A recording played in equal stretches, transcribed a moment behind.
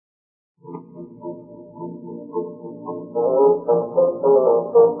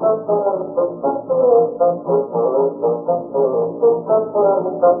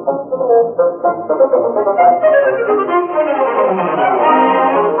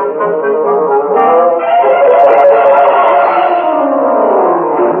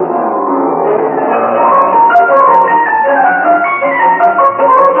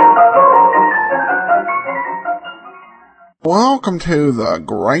Welcome to the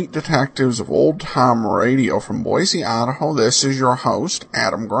Great Detectives of Old Time Radio from Boise, Idaho. This is your host,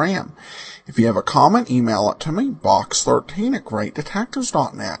 Adam Graham. If you have a comment, email it to me,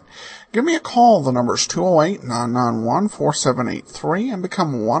 box13@greatdetectives.net. Give me a call. The number is 208-991-4783, and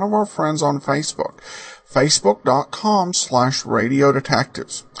become one of our friends on Facebook, facebook.com/Radio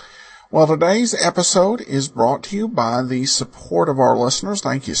Detectives. Well, today's episode is brought to you by the support of our listeners.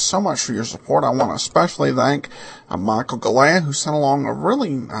 Thank you so much for your support. I want to especially thank Michael Galea, who sent along a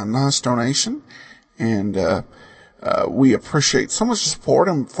really nice donation, and we appreciate so much support.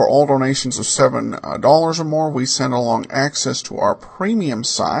 And for all donations of $7 or more, we send along access to our premium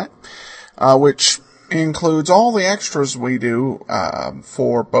site, which includes all the extras we do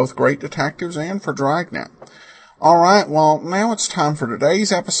for both Great Detectives and for Dragnet. All right, well, now it's time for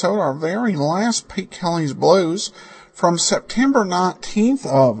today's episode, our very last Pete Kelly's Blues from September 19th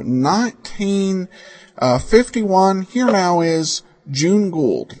of 1951. Here now is June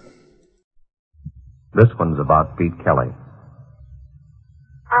Gould. This one's about Pete Kelly.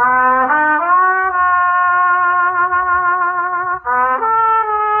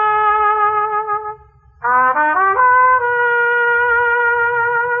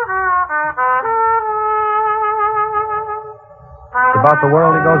 About the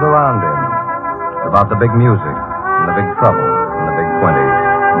world he goes around in. It's about the big music, and the big trouble, and the big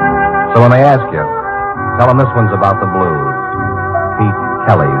 20s. So when they ask you, tell them this one's about the blues. Pete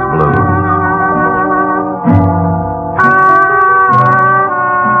Kelly's Blues.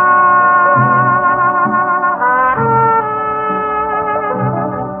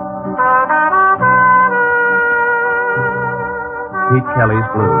 Pete Kelly's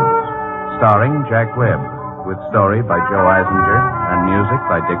Blues, starring Jack Webb, with story by Joe Eisinger and music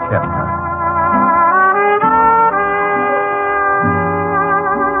by Dick Kettner.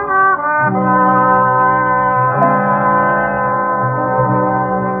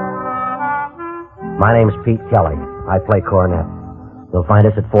 My name's Pete Kelly. I play cornet. You'll find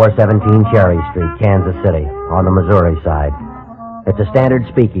us at 417 Cherry Street, Kansas City, on the Missouri side. It's a standard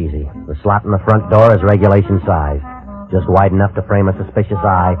speakeasy. The slot in the front door is regulation size, just wide enough to frame a suspicious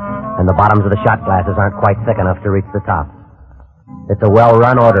eye, and the bottoms of the shot glasses aren't quite thick enough to reach the top. It's a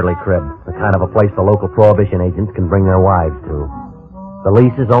well-run, orderly crib, the kind of a place the local prohibition agents can bring their wives to. The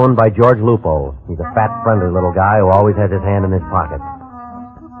lease is owned by George Lupo. He's a fat, friendly little guy who always has his hand in his pocket.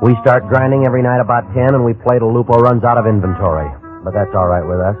 We start grinding every night about 10, and we play till Lupo runs out of inventory. But that's all right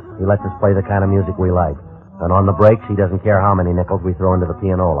with us. He lets us play the kind of music we like. And on the breaks, he doesn't care how many nickels we throw into the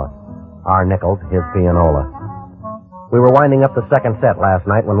pianola. Our nickels, his pianola. We were winding up the second set last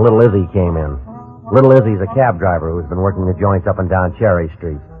night when Little Izzy came in. Little Izzy's a cab driver who's been working the joints up and down Cherry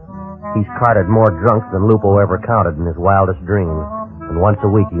Street. He's carted more drunks than Lupo ever counted in his wildest dreams, and once a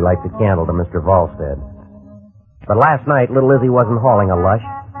week he lights a candle to Mr. Volstead. But last night, Little Izzy wasn't hauling a lush.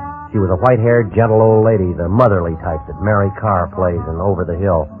 She was a white-haired, gentle old lady, the motherly type that Mary Carr plays in Over the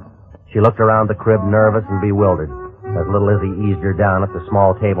Hill. She looked around the crib nervous and bewildered as Little Izzy eased her down at the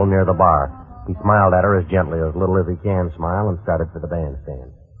small table near the bar. He smiled at her as gently as Little Izzy can smile and started for the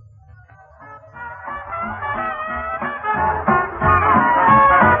bandstand.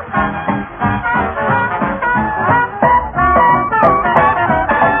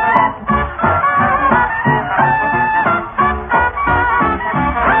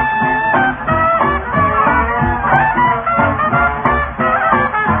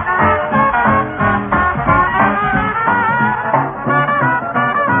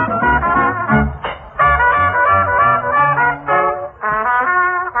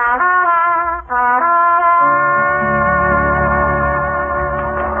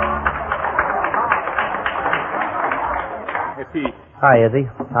 Hi, Izzy.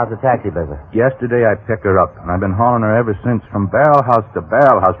 How's the taxi business? Yesterday I picked her up, and I've been hauling her ever since, from barrel house to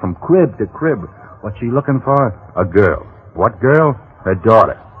barrel house, from crib to crib. What's she looking for? A girl. What girl? Her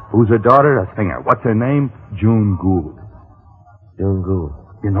daughter. Who's her daughter? A singer. What's her name? June Gould. June Gould.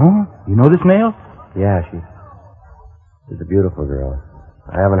 You know her? You know this nail? Yeah, she's a beautiful girl.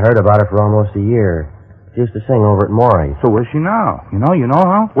 I haven't heard about her for almost a year. She used to sing over at Maury's. So where's she now? You know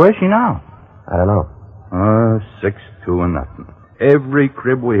how? Where's she now? I don't know. 6-2-0. Every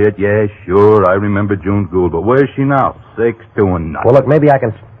crib we hit, yeah, sure, I remember June Gould, but where's she now? 6-2-0. Well, look, maybe I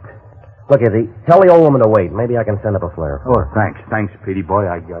can... Look, Izzy, tell the old woman to wait. Maybe I can send up a flare. Oh, thanks. Thanks, Petey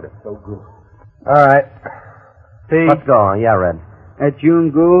boy. I got it. So good. All right. Pete, Let's go. Yeah, Red. that June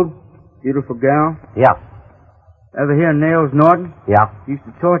Gould, beautiful gal. Yeah. Ever hear Nails Norton? Yeah. Used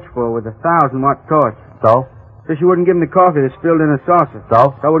to torch for her with a 1,000-watt torch. So? So she wouldn't give me the coffee that spilled in the saucer.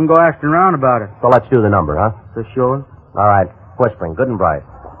 So? I wouldn't go asking around about it. So let's do the number, huh? So sure. All right. Whispering. Good and bright.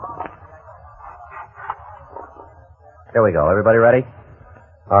 Here we go. Everybody ready?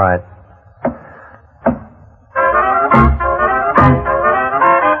 All right.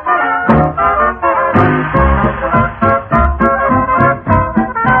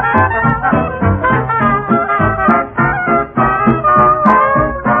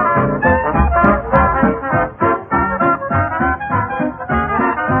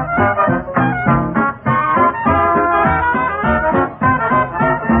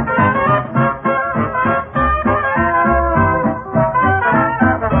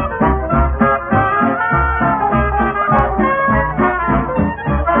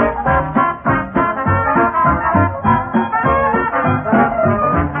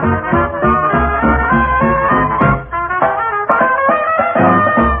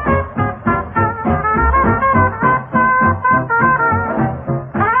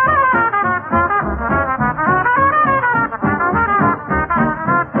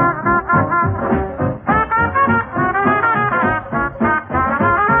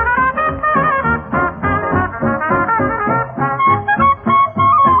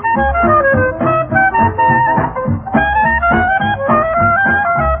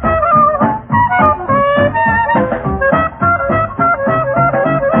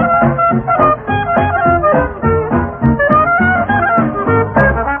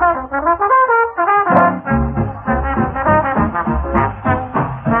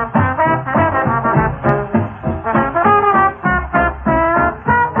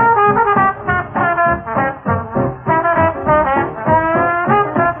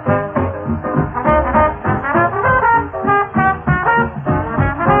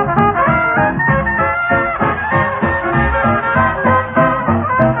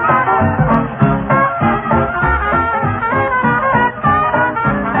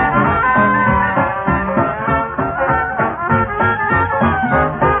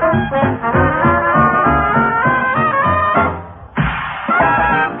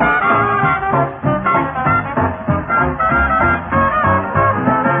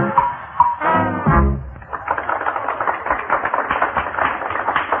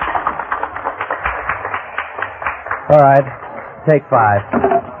 All right. Take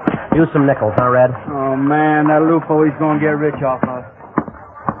 5. Use some nickels, huh, Red? Oh, man, that Lupo, he's going to get rich off us.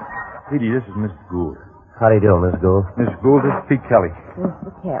 Petey, this is Miss Gould. How do you do, Miss Gould? Miss Gould, this is Pete Kelly.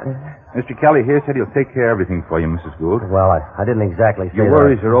 Mr. Kelly. Mr. Kelly here said he'll take care of everything for you, Mrs. Gould. Well, I didn't exactly say Your that.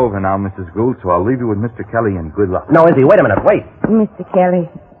 worries are over now, Mrs. Gould, so I'll leave you with Mr. Kelly and good luck. No, Izzy, wait a minute. Wait. Mr. Kelly,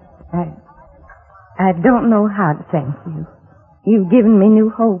 I don't know how to thank you. You've given me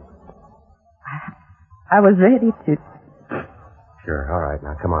new hope. I was ready to... Sure, all right.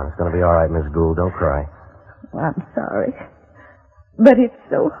 Now, come on. It's going to be all right, Miss Gould. Don't cry. I'm sorry. But it's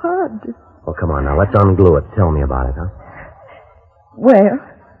so hard to... Well, come on now. Let's unglue it. Tell me about it, huh? Well,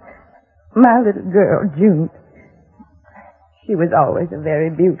 my little girl, June, she was always a very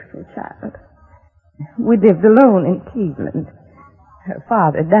beautiful child. We lived alone in Cleveland. Her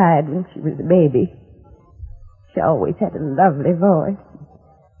father died when she was a baby. She always had a lovely voice.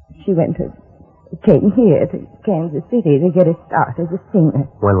 She came here to Kansas City to get a start as a singer.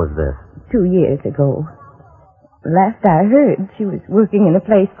 When was this? 2 years ago. Last I heard, she was working in a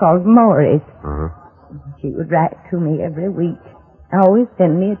place called Maury's. Mm-hmm. She would write to me every week. Always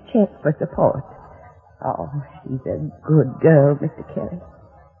send me a check for support. Oh, she's a good girl, Mr. Kelly.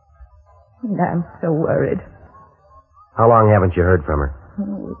 And I'm so worried. How long haven't you heard from her?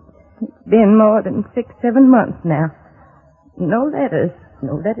 Oh, it's been more than 6-7 months now. No letters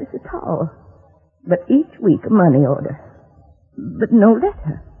at all. But each week a money order. But no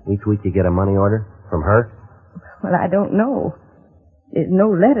letter. Each week you get a money order? From her? Well, I don't know. There's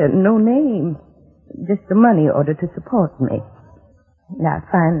no letter, no name. Just a money order to support me. And I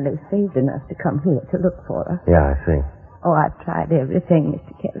finally saved enough to come here to look for her. Yeah, I see. Oh, I've tried everything,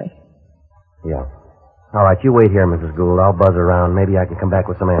 Mr. Kelly. Yeah. All right, you wait here, Mrs. Gould. I'll buzz around. Maybe I can come back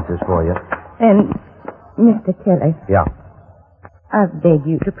with some answers for you. And, Mr. Kelly. Yeah. I beg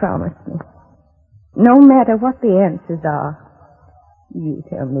you to promise me. No matter what the answers are, you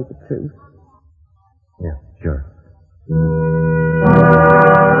tell me the truth. Yeah, sure.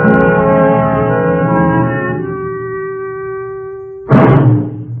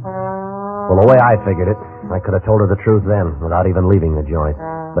 Well, the way I figured it, I could have told her the truth then, without even leaving the joint.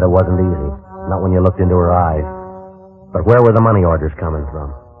 But it wasn't easy. Not when you looked into her eyes. But where were the money orders coming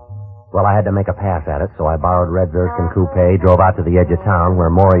from? Well, I had to make a pass at it, so I borrowed Red's Erskine coupe, drove out to the edge of town where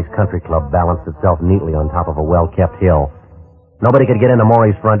Maury's Country Club balanced itself neatly on top of a well-kept hill. Nobody could get into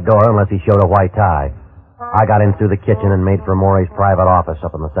Maury's front door unless he showed a white tie. I got in through the kitchen and made for Maury's private office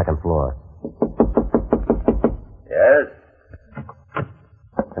up on the second floor. Yes?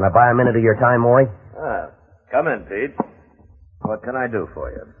 Can I buy a minute of your time, Maury? Come in, Pete. What can I do for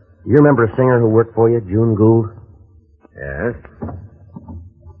you? You remember a singer who worked for you, June Gould? Yes?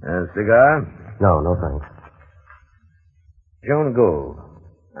 A cigar? No thanks. June Gould.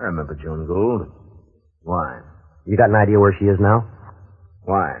 I remember June Gould. Why? You got an idea where she is now?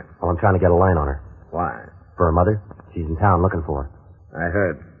 Why? Well, I'm trying to get a line on her. Why? For her mother. She's in town looking for her. I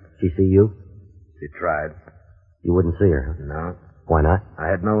heard. She see you? She tried. You wouldn't see her? No. Why not? I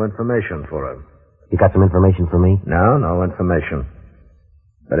had no information for her. You got some information for me? No information.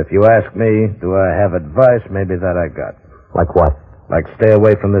 But if you ask me, do I have advice, maybe that I got. Like what? Like stay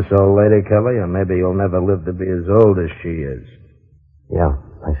away from this old lady, Kelly, or maybe you'll never live to be as old as she is. Yeah,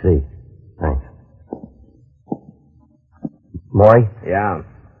 I see. Thanks. Maury? Yeah?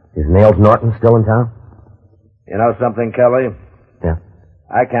 Is Nails Norton still in town? You know something, Kelly? Yeah.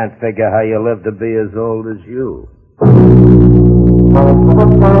 I can't figure how you live to be as old as you.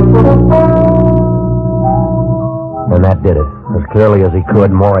 And that did it. As clearly as he could,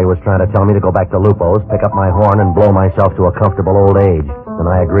 Maury was trying to tell me to go back to Lupo's, pick up my horn, and blow myself to a comfortable old age. And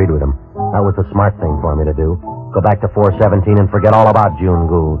I agreed with him. That was the smart thing for me to do. Go back to 417 and forget all about June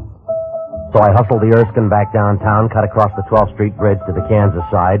Gould. So I hustled the Erskine back downtown, cut across the 12th Street Bridge to the Kansas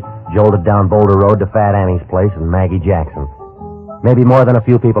side, jolted down Boulder Road to Fat Annie's place and Maggie Jackson. Maybe more than a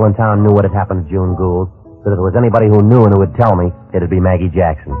few people in town knew what had happened to June Gould, but if there was anybody who knew and who would tell me, it'd be Maggie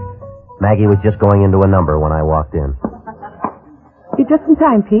Jackson. Maggie was just going into a number when I walked in. You're just in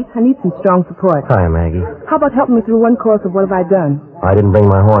time, Pete. I need some strong support. Hi, Maggie. How about helping me through one course of What Have I Done? I didn't bring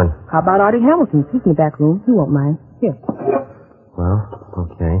my horn. How about Artie Hamilton? He's in the back room. He won't mind. Here. Well,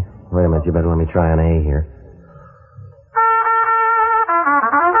 okay. Wait a minute. You better let me try an A here.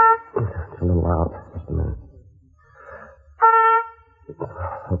 It's a little loud. Just a minute.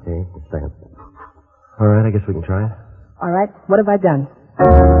 Okay, just a second. All right, I guess we can try it. All right. What have I done?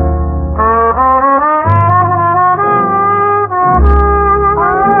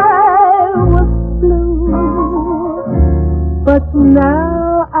 But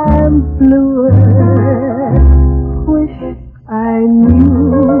now I'm bluer. Wish I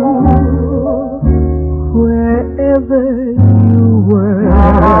knew wherever you were.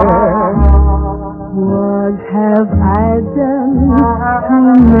 What have I done to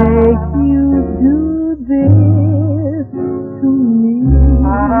make you do this to me?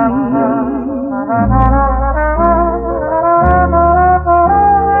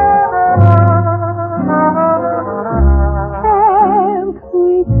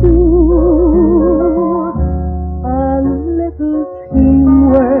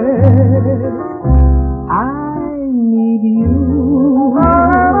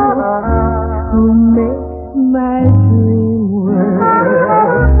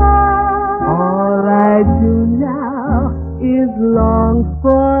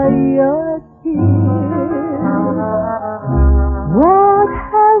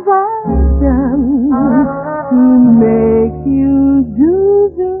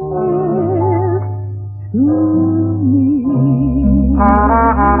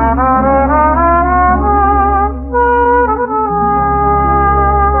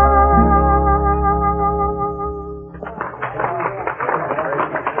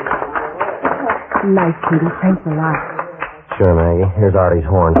 Nice, Petey. Thanks a lot. Sure, Maggie. Here's Artie's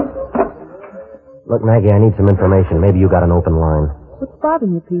horn. Look, Maggie, I need some information. Maybe you got an open line. What's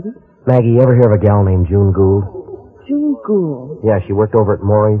bothering you, Petey? Maggie, you ever hear of a gal named June Gould? June Gould. Yeah, she worked over at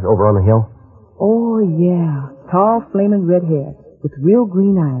Maury's over on the hill. Oh, yeah. Tall, flaming red hair with real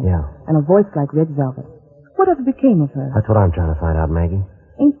green eyes. Yeah. And a voice like red velvet. Whatever became of her? That's what I'm trying to find out, Maggie.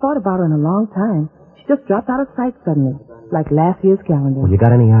 Ain't thought about her in a long time. She just dropped out of sight suddenly, like last year's calendar. Well, you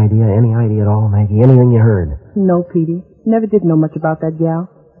got any idea at all, Maggie? Anything you heard? No, Petey. Never did know much about that gal.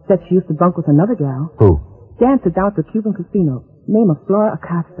 Except she used to bunk with another gal. Who? Dancer down at the Cuban casino. Name of Flora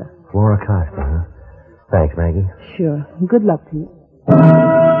Acosta. Flora Acosta, huh? Thanks, Maggie. Sure. Good luck to you.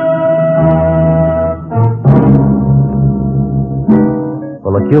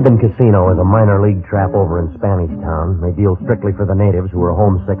 Well, the Cuban casino is a minor league trap over in Spanish Town. They deal strictly for the natives who are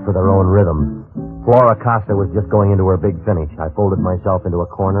homesick for their own rhythm. Flora Acosta was just going into her big finish. I folded myself into a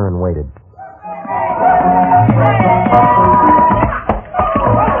corner and waited.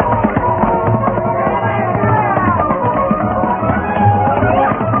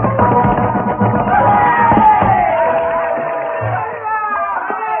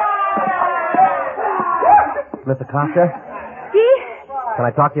 Natasha? See? Can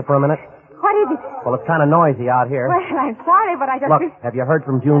I talk to you for a minute? What is it? Well, it's kind of noisy out here. Well, I'm sorry, but I just... Look, have you heard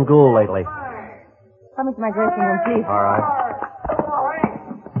from June Gould lately? Come into my dressing room, please. All right.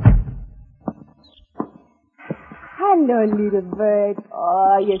 Hello, little bird.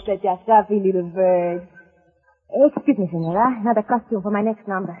 Oh, you're such a happy little bird. Excuse me, senora. Another costume for my next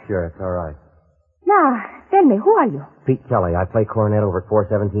number. Sure, it's all right. Now, tell me, who are you? Pete Kelly. I play cornet over at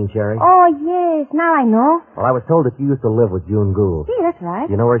 417 Cherry. Oh, yes. Now I know. Well, I was told that you used to live with June Gould. See, that's right.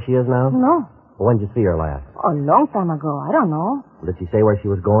 Do you know where she is now? No. Well, when did you see her last? Oh, a long time ago. I don't know. Did she say where she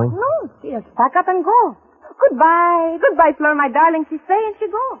was going? No, she just pack up and go. Goodbye. Goodbye, Fleur, my darling. She say and she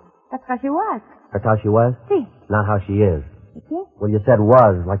go. That's how she was. That's how she was? See. Not how she is. You see? Well, you said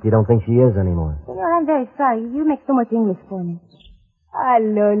was, like you don't think she is anymore. Senor, I'm very sorry. You make so much English for me.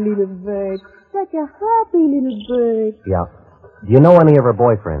 Hello, little bird. Such a happy little bird. Yeah. Do you know any of her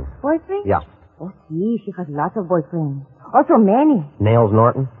boyfriends? Boyfriend? Yeah. Oh, see, she has lots of boyfriends. Also many. Nails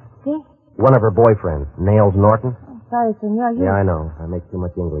Norton? See? One of her boyfriends. Nails Norton? Sorry, senor. You... Yeah, I know. I make too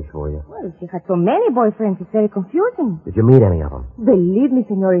much English for you. Well, she had so many boyfriends. It's very confusing. Did you meet any of them? Believe me,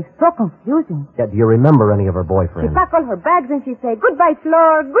 senor, it's so confusing. Yeah, do you remember any of her She boyfriends? packed all her bags and she said, goodbye,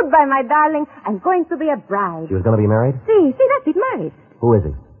 Fleur. Goodbye, my darling. I'm going to be a bride. She was going to be married? See, that's it, married. Who is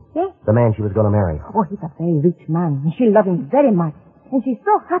he? See? The man she was going to marry. Oh, he's a very rich man, and she loves him very much. And she's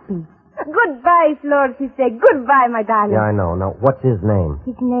so happy. Goodbye, Fleur, she said. Goodbye, my darling. Yeah, I know. Now, what's his name?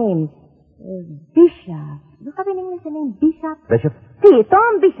 His name Bishop. You have in English the name Bishop? Bishop? See,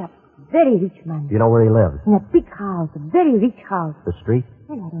 Tom Bishop. Very rich man. Do you know where he lives? In a big house, a very rich house. The street?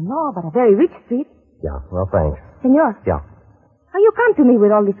 Well, I don't know, but a very rich street. Yeah, well, thanks. Senor. Yeah. How you come to me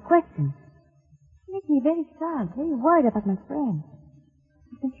with all these questions? It makes me very sad, very worried about my friend.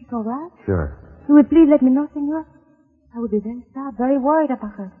 You think she's all right? Sure. You will please let me know, senor? I would be very sad, very worried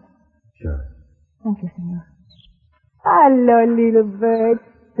about her. Sure. Thank you, senor. Hello, little bird.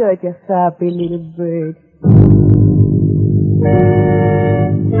 Such a happy little bird.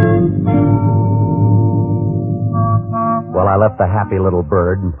 Well, I left the happy little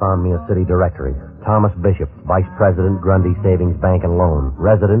bird and found me a city directory. Thomas Bishop, Vice President, Grundy Savings Bank and Loan.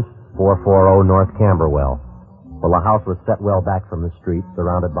 Residence, 440 North Camberwell. Well, the house was set well back from the street,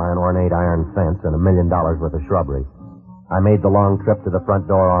 surrounded by an ornate iron fence and $1 million worth of shrubbery. I made the long trip to the front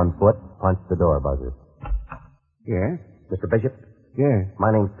door on foot, punched the door buzzer. Yes? Mr. Bishop? Yes.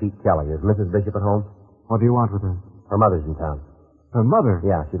 My name's Pete Kelly. Is Mrs. Bishop at home? What do you want with her? Her mother's in town. Her mother?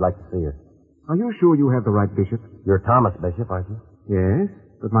 Yeah, she'd like to see her. Are you sure you have the right bishop? You're Thomas Bishop, aren't you? Yes,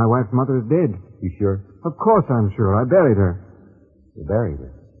 but my wife's mother is dead. You sure? Of course I'm sure. I buried her. You buried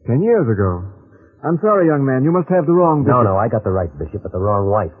her? 10 years ago. I'm sorry, young man. You must have the wrong bishop. No, I got the right bishop, but the wrong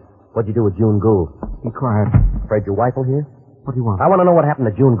wife. What'd you do with June Gould? Be quiet. Afraid your wife will hear? What do you want? I want to know what happened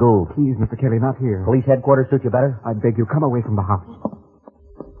to June Gould. Please, Mr. Kelly, not here. Police headquarters suit you better? I beg you, come away from the house.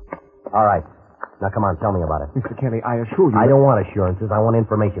 All right. Now, come on, tell me about it. Mr. Kelly, I assure you... I don't want assurances. I want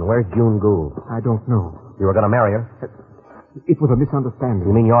information. Where's June Gould? I don't know. You were going to marry her? It was a misunderstanding.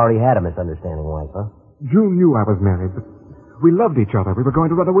 You mean you already had a misunderstanding wife, huh? June knew I was married, but we loved each other. We were going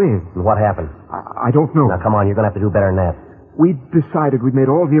to run away. And what happened? I don't know. Now, come on, you're going to have to do better than that. We decided we'd made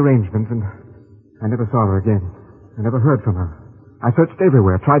all the arrangements, and I never saw her again. I never heard from her. I searched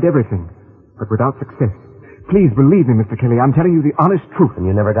everywhere, tried everything, but without success. Please believe me, Mr. Kelly. I'm telling you the honest truth. And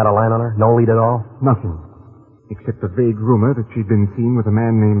you never got a line on her? No lead at all? Nothing. Except a vague rumor that she'd been seen with a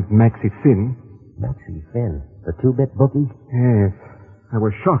man named Maxie Finn. Maxie Finn? The two-bit bookie? Yes. I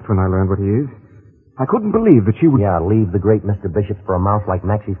was shocked when I learned what he is. I couldn't believe that she would... Yeah, leave the great Mr. Bishop for a mouse like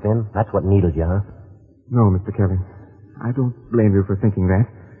Maxie Finn? That's what needled you, huh? No, Mr. Kelly. I don't blame you for thinking that.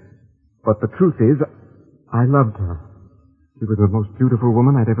 But the truth is, I loved her. She was the most beautiful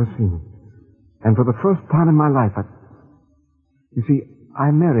woman I'd ever seen. And for the first time in my life, You see,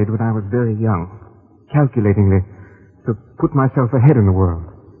 I married when I was very young, calculatingly, to put myself ahead in the world.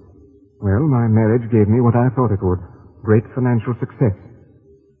 Well, my marriage gave me what I thought it would, great financial success.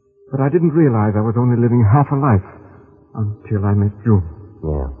 But I didn't realize I was only living half a life until I met June.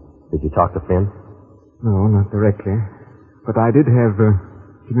 Yeah. Did you talk to Finn? No, not directly. But I did have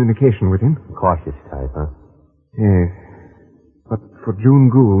communication with him. Cautious type, huh? Yes. But for June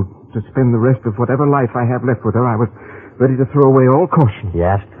Gould to spend the rest of whatever life I have left with her, I was ready to throw away all caution. You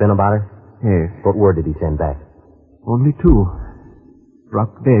asked Finn about her? Yes. What word did he send back? Only 2.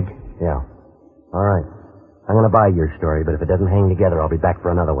 Dropped dead. Yeah. All right. I'm going to buy your story, but if it doesn't hang together, I'll be back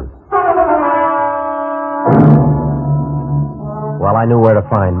for another one. Well, I knew where to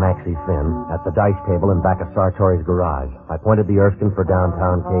find Maxie Finn, at the dice table in back of Sartori's garage. I pointed the Erskine for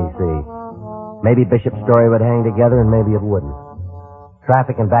downtown KC. Maybe Bishop's story would hang together, and maybe it wouldn't.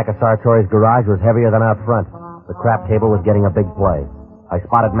 Traffic in back of Sartori's garage was heavier than out front. The crap table was getting a big play. I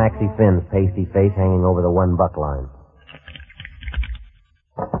spotted Maxie Finn's pasty face hanging over the $1 line.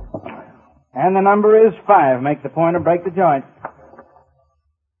 And the number is 5. Make the point or break the joint.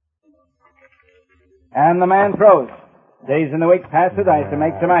 And the man throws. Days in the week, pass the dice to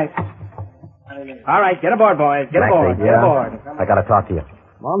make some ice. All right, get aboard, boys. Get aboard. Get aboard. I gotta talk to you.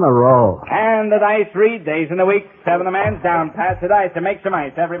 I'm on the roll. And the dice read. Days in the week, 7 the man's down. Pass the dice to make some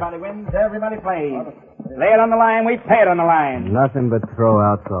ice. Everybody wins. Everybody plays. Lay it on the line. We pay it on the line. Nothing but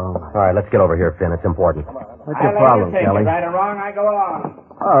throwouts, all. All right, let's get over here, Finn. It's important. What's your problem, Kelly? Right or wrong, I go along.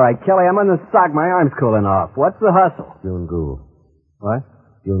 All right, Kelly, I'm on the sock. My arm's cooling off. What's the hustle? June Gould. What?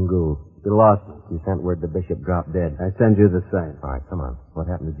 June Gould. You lost me. You sent word the bishop dropped dead. I send you the same. All right, come on. What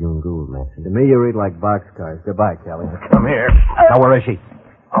happened to June Gould, Maxie? To me, you read like boxcars. Goodbye, Kelly. Come here. Now, where is she?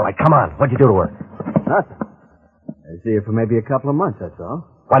 All right, come on. What'd you do to her? Nothing. I see her for maybe a couple of months, that's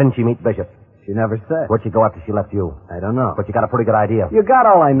all. Why didn't she meet Bishop? She never said. Where'd she go after she left you? I don't know. But you got a pretty good idea. You got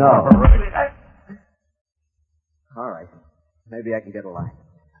all I know. All right. Maybe I can get a line.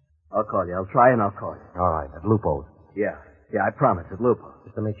 I'll call you. I'll try and I'll call you. All right, at Lupo's. Yeah, I promise. At Lupo.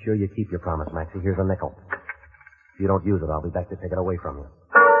 Just to make sure you keep your promise, Maxie, here's a nickel. If you don't use it, I'll be back to take it away from you.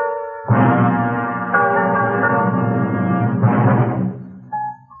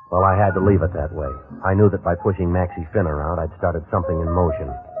 Well, I had to leave it that way. I knew that by pushing Maxie Finn around, I'd started something in motion.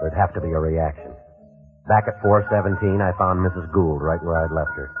 There'd have to be a reaction. Back at 417, I found Mrs. Gould right where I'd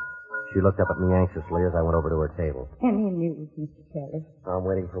left her. She looked up at me anxiously as I went over to her table. Any news, Mr. Kelly? I'm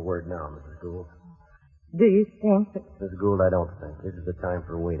waiting for word now, Mrs. Gould. Do you think that... Mrs. Gould, I don't think. This is the time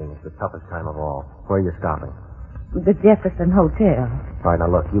for waiting. It's the toughest time of all. Where are you stopping? The Jefferson Hotel. All right, now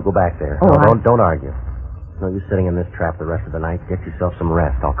look, you go back there. Oh, No, don't argue. No use sitting in this trap the rest of the night. Get yourself some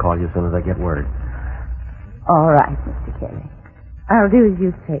rest. I'll call you as soon as I get word. All right, Mr. Kelly. I'll do as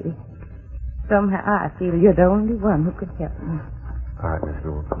you say. Somehow I feel you're the only one who could help me. All right, Miss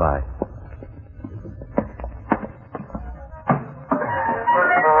Gould. Bye.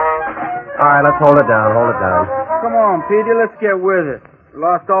 All right, let's hold it down. Hold it down. Come on, Petey, let's get with it. We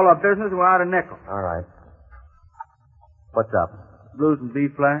lost all our business without a nickel. All right. What's up? Blues and B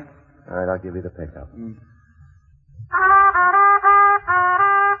flat. All right, I'll give you the pickup.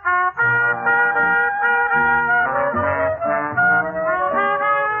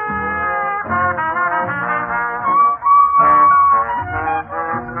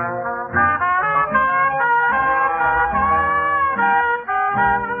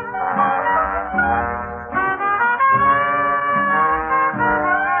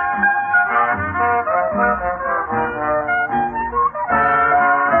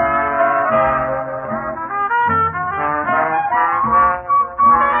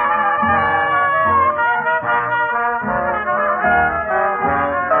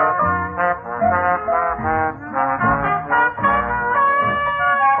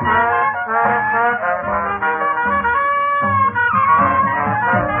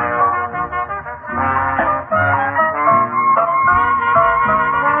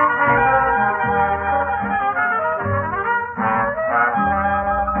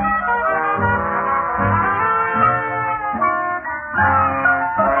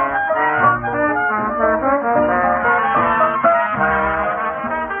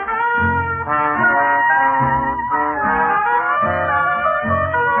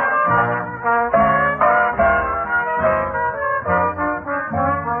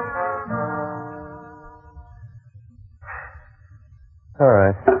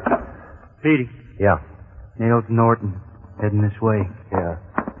 Petey. Yeah. Nails Norton. Heading this way. Yeah.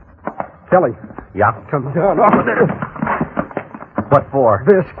 Kelly. Yeah? Come down off of there. What for?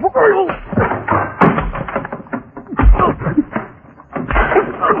 This.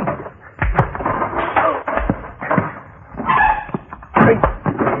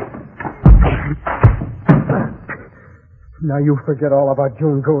 Now you forget all about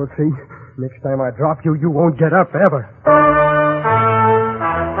June Gould, see? Next time I drop you, you won't get up ever.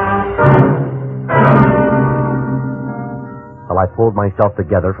 Well, I pulled myself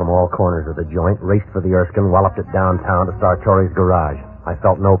together from all corners of the joint, raced for the Erskine, walloped it downtown to Sartori's garage. I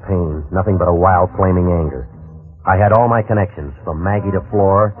felt no pain, nothing but a wild, flaming anger. I had all my connections, from Maggie to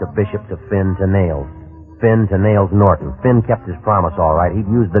Flora, to Bishop to Finn to Nails. Finn to Nails Norton. Finn kept his promise all right. He'd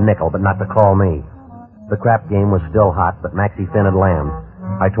used the nickel, but not to call me. The crap game was still hot, but Maxie Finn had lammed.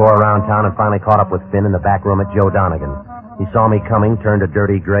 I tore around town and finally caught up with Finn in the back room at Joe Donegan. He saw me coming, turned a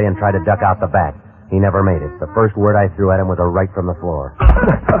dirty gray, and tried to duck out the back. He never made it. The first word I threw at him was a right from the floor.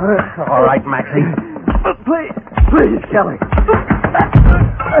 All right, Maxie. Please, Kelly.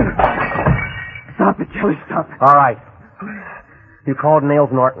 Stop it, Kelly, stop it. All right. You called Nails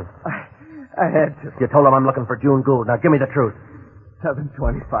Norton. I had to. You told him I'm looking for June Gould. Now give me the truth.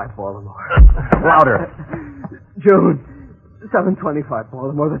 725 Baltimore. Louder. June. 725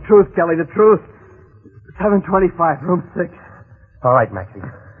 Baltimore. The truth, Kelly, the truth. 725, room 6. All right, Maxie.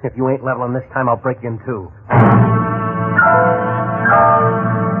 If you ain't leveling this time, I'll break you in two.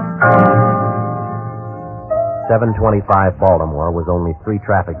 725 Baltimore was only 3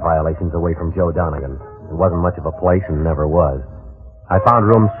 traffic violations away from Joe Donegan. It wasn't much of a place and never was. I found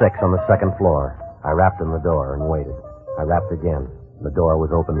room 6 on the 2nd floor. I rapped on the door and waited. I rapped again. The door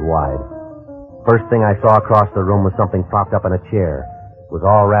was opened wide. First thing I saw across the room was something propped up in a chair. It was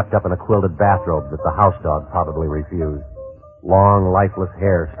all wrapped up in a quilted bathrobe that the house dog probably refused. Long, lifeless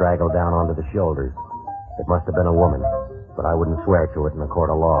hair straggled down onto the shoulders. It must have been a woman, but I wouldn't swear to it in a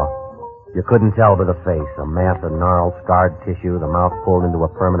court of law. You couldn't tell by the face, a mass of gnarled, scarred tissue, the mouth pulled into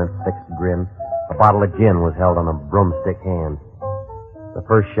a permanent, fixed grin. A bottle of gin was held on a broomstick hand. The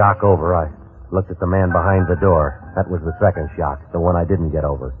first shock over, I looked at the man behind the door. That was the second shock, the one I didn't get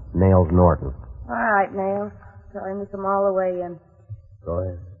over. Nails Norton. All right, Nails. Tell him to come all the way in. Go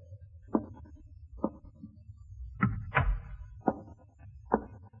ahead.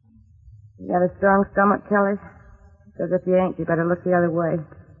 You got a strong stomach, Kelly? Because if you ain't, you better look the other way.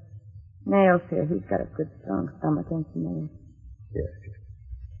 Nails here. He's got a good, strong stomach, ain't you, Nails? Yes.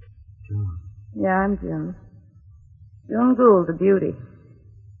 June. Yeah, I'm June. June Gould, the beauty.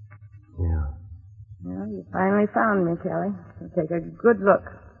 Yeah. Well, you finally found me, Kelly. So take a good look.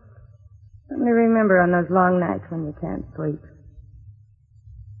 Let me remember on those long nights when you can't sleep.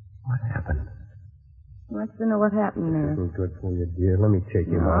 What happened? Wants to know what happened there. Isn't good for you, dear. Let me take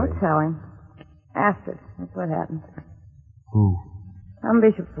you No, out. I'll tell him. Acid. That's what happened. Who? Tom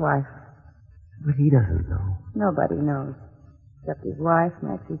Bishop's wife. But he doesn't know. Nobody knows. Except his wife,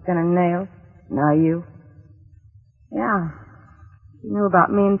 Maxie and Nails. Now you. Yeah. She knew about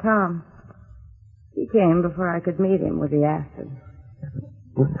me and Tom. He came before I could meet him with the acid.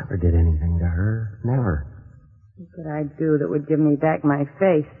 You never did anything to her. Never. What could I do that would give me back my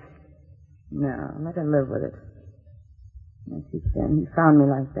face? No, let her live with it. As he said, he found me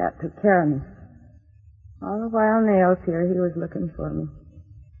like that, took care of me. All the while Nails here, he was looking for me.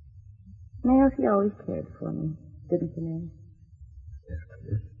 Nails, he always cared for me, didn't you, Nails? Yes, I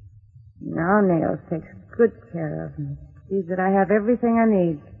did. Now Nails takes good care of me. Sees that I have everything I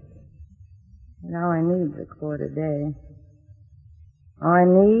need. And all I need's a quart a day. All I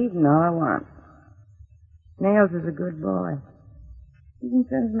need and all I want. Nails is a good boy. He even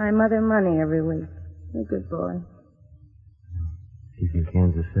sends my mother money every week. He's a good boy. She's in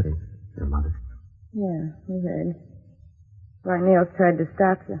Kansas City, your mother. Yeah, we heard. Why Nails tried to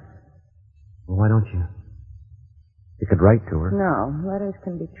stop you. Well, why don't you? You could write to her. No, letters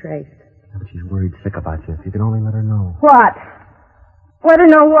can be traced. But she's worried sick about you. If you could only let her know. What? Let her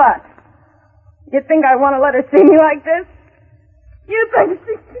know what? You think I want to let her see me like this? You think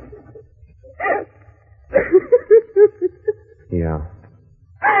she... Yeah.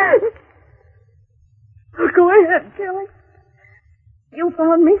 Oh, go ahead, Kelly. You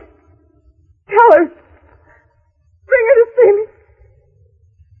found me. Tell her. Bring her to see me.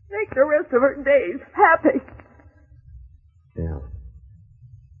 Make the rest of her days happy. Yeah.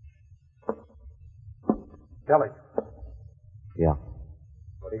 Kelly, Yeah.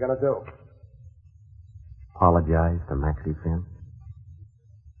 what are you going to do? Apologize to Maxie Finn.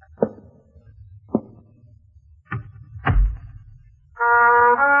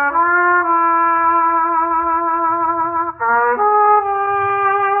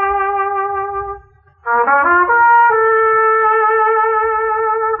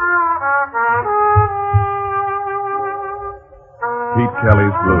 Pete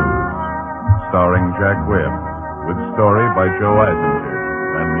Kelly's Blues, starring Jack Webb, with story by Joe Eisinger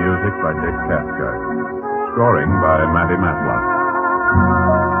and music by Dick Cathcart. Scoring by Matty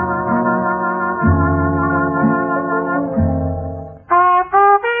Matlock.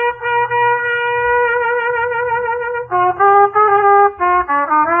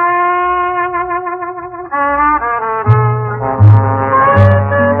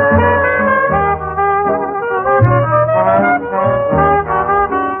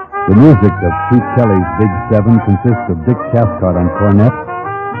 The music of Pete Kelly's Big Seven consists of Dick Cathcart on cornet,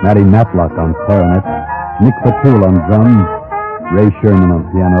 Matty Matlock on clarinet, Nick Patul on drums, Ray Sherman on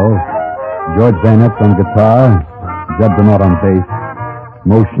piano, George Van Ness on guitar, Jed Bernard on bass,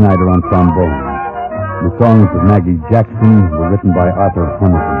 Mo Schneider on trombone. The songs of Maggie Jackson were written by Arthur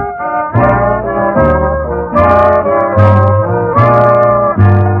Hamilton.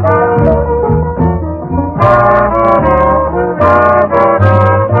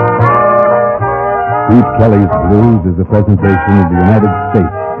 Pete Kelly's Blues is a presentation of the United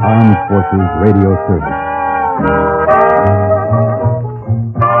States Armed Forces Radio Service.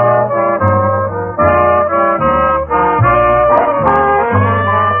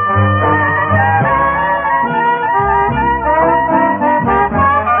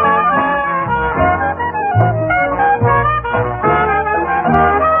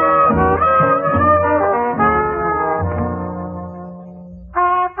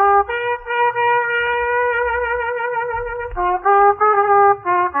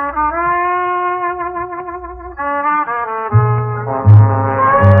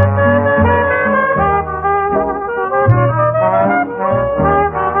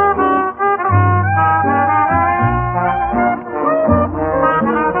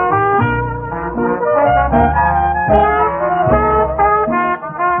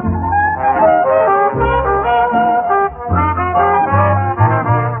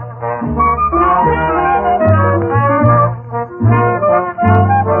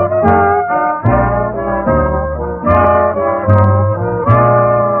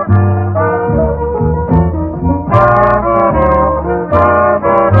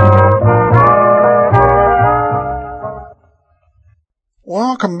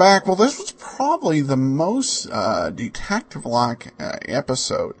 Welcome back. Well, this was probably the most detective-like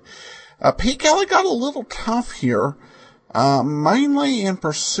episode. Pete Kelly got a little tough here, mainly in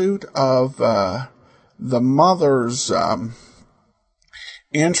pursuit of the mother's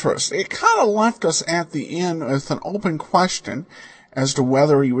interest. It kind of left us at the end with an open question as to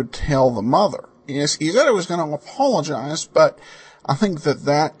whether he would tell the mother. Yes, he said he was going to apologize, but I think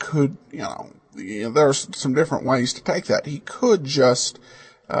that could, there's some different ways to take that. He could just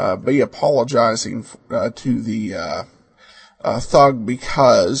be apologizing to the thug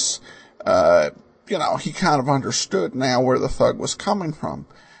because, he kind of understood now where the thug was coming from.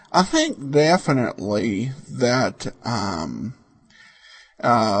 I think definitely that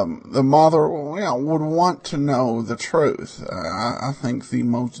the mother, would want to know the truth. I think the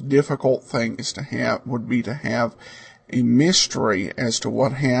most difficult thing would be to have a mystery as to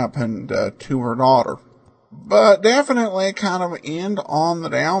what happened to her daughter. But definitely kind of end on the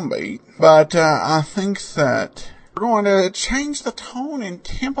downbeat. But I think that we're going to change the tone and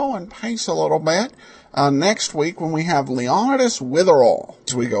tempo and pace a little bit next week when we have Leonidas Witherall.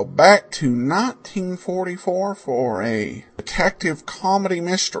 So we go back to 1944 for a detective comedy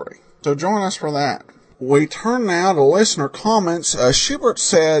mystery. So join us for that. We turn now to listener comments. Schubert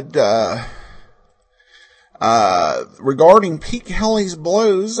said, regarding Pete Kelly's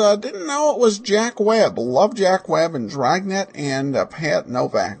Blues, didn't know it was Jack Webb. Love Jack Webb and Dragnet and Pat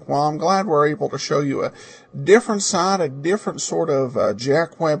Novak. Well, I'm glad we're able to show you a different side, a different sort of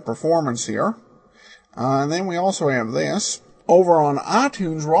Jack Webb performance here. And then we also have this. Over on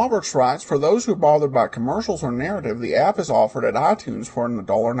iTunes, Roberts writes, for those who are bothered by commercials or narrative, the app is offered at iTunes for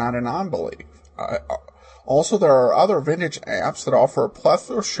 $1.99, I believe. Also, there are other vintage apps that offer a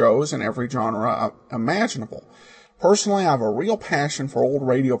plethora of shows in every genre imaginable. Personally, I have a real passion for old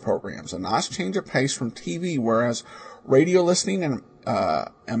radio programs, a nice change of pace from TV, whereas radio listening and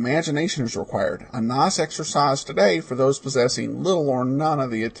imagination is required. A nice exercise today for those possessing little or none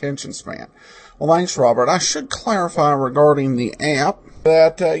of the attention span. Well, thanks, Robert. I should clarify regarding the app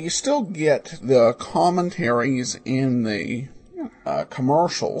that you still get the commentaries in the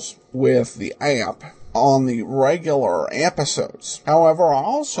commercials with the app on the regular episodes. However, I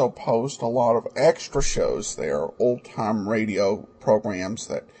also post a lot of extra shows there, old-time radio programs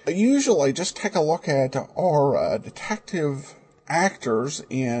that usually just take a look at our detective actors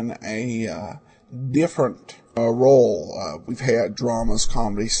in a different role. We've had dramas,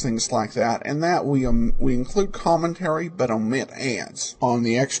 comedies, things like that, and that we include commentary but omit ads on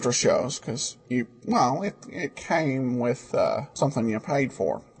the extra shows because it came with something you paid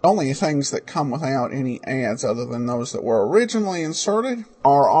for. Only things that come without any ads other than those that were originally inserted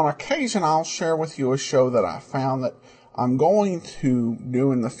are, on occasion, I'll share with you a show that I found that I'm going to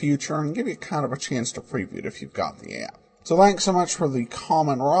do in the future and give you kind of a chance to preview it if you've got the app. So thanks so much for the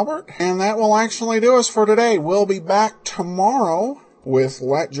comment, Robert. And that will actually do us for today. We'll be back tomorrow with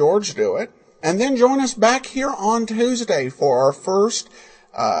Let George Do It. And then join us back here on Tuesday for our first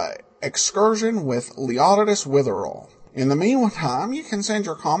excursion with Leonidas Witherall. In the meantime, you can send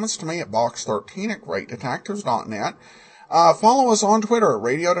your comments to me at box13@greatdetectives.net. Follow us on Twitter at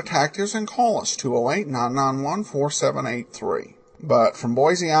Radio Detectives and call us 208-991-4783. But from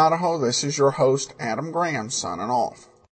Boise, Idaho, this is your host, Adam Graham, signing off.